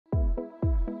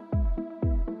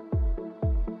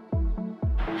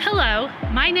Hello,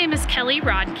 my name is Kellie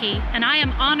Rodkey, and I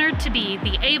am honored to be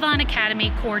the Avon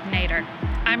Academy coordinator.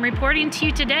 I'm reporting to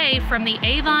you today from the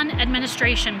Avon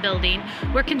Administration Building,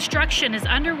 where construction is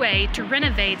underway to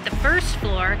renovate the first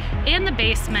floor and the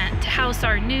basement to house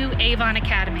our new Avon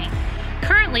Academy.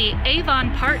 Currently,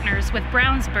 Avon partners with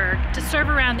Brownsburg to serve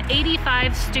around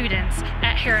 85 students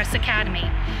at Harris Academy.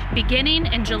 Beginning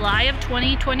in July of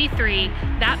 2023,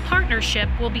 that partnership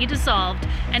will be dissolved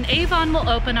and Avon will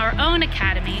open our own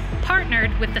academy,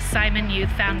 partnered with the Simon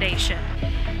Youth Foundation.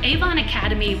 Avon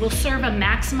Academy will serve a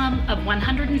maximum of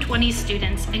 120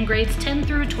 students in grades 10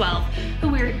 through 12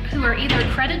 who are either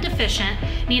credit deficient,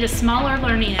 need a smaller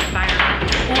learning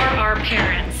environment, or are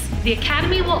parents. The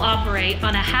Academy will operate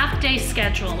on a half-day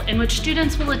schedule in which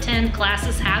students will attend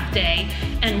classes half-day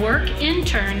and work,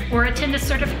 intern, or attend a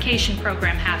certification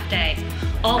program half-day.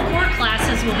 All core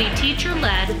classes will be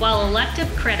teacher-led, while elective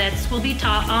credits will be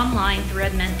taught online through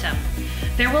Edmentum.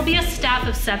 There will be a staff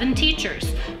of 7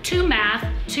 teachers, 2 math,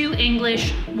 2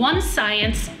 English, 1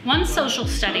 science, 1 social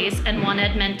studies, and 1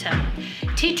 Edmentum.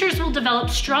 Teachers will develop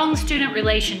strong student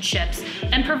relationships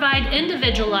and provide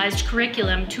individualized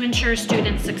curriculum to ensure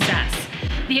student success.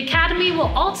 The Academy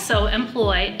will also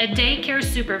employ a daycare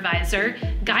supervisor,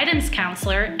 guidance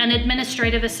counselor, and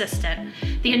administrative assistant.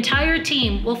 The entire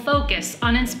team will focus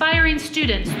on inspiring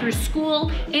students through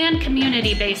school and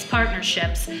community-based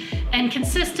partnerships and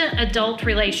consistent adult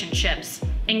relationships,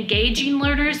 engaging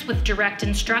learners with direct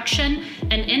instruction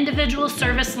and individual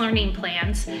service learning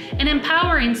plans, and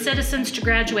empowering citizens to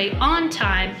graduate on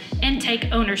time and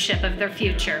take ownership of their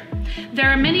future. There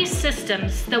are many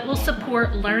systems that will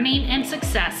support learning and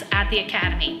success at the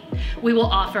Academy. We will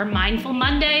offer Mindful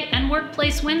Monday and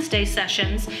Workplace Wednesday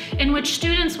sessions in which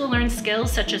students will learn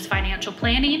skills such as financial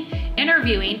planning,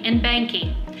 interviewing, and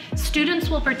banking. Students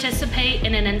will participate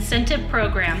in an incentive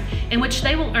program in which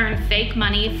they will earn fake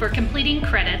money for completing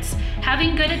credits,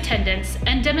 having good attendance,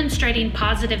 and demonstrating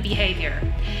positive behavior.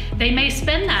 They may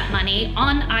spend that money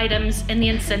on items in the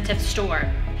incentive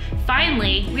store.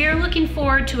 Finally, we are looking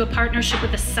forward to a partnership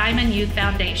with the Simon Youth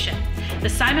Foundation. The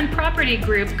Simon Property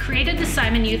Group created the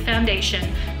Simon Youth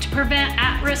Foundation to prevent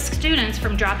at-risk students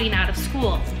from dropping out of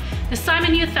school. The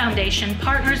Simon Youth Foundation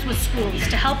partners with schools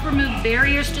to help remove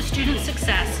barriers to student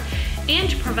success and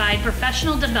to provide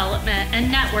professional development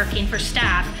and networking for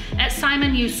staff at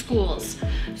Simon Youth schools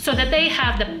so that they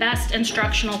have the best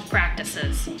instructional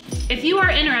practices. If you are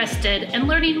interested in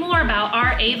learning more about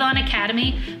our Avon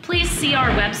Academy, please see our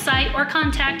website or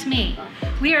contact me.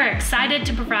 We are excited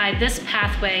to provide this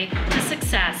pathway to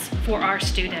success for our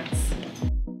students.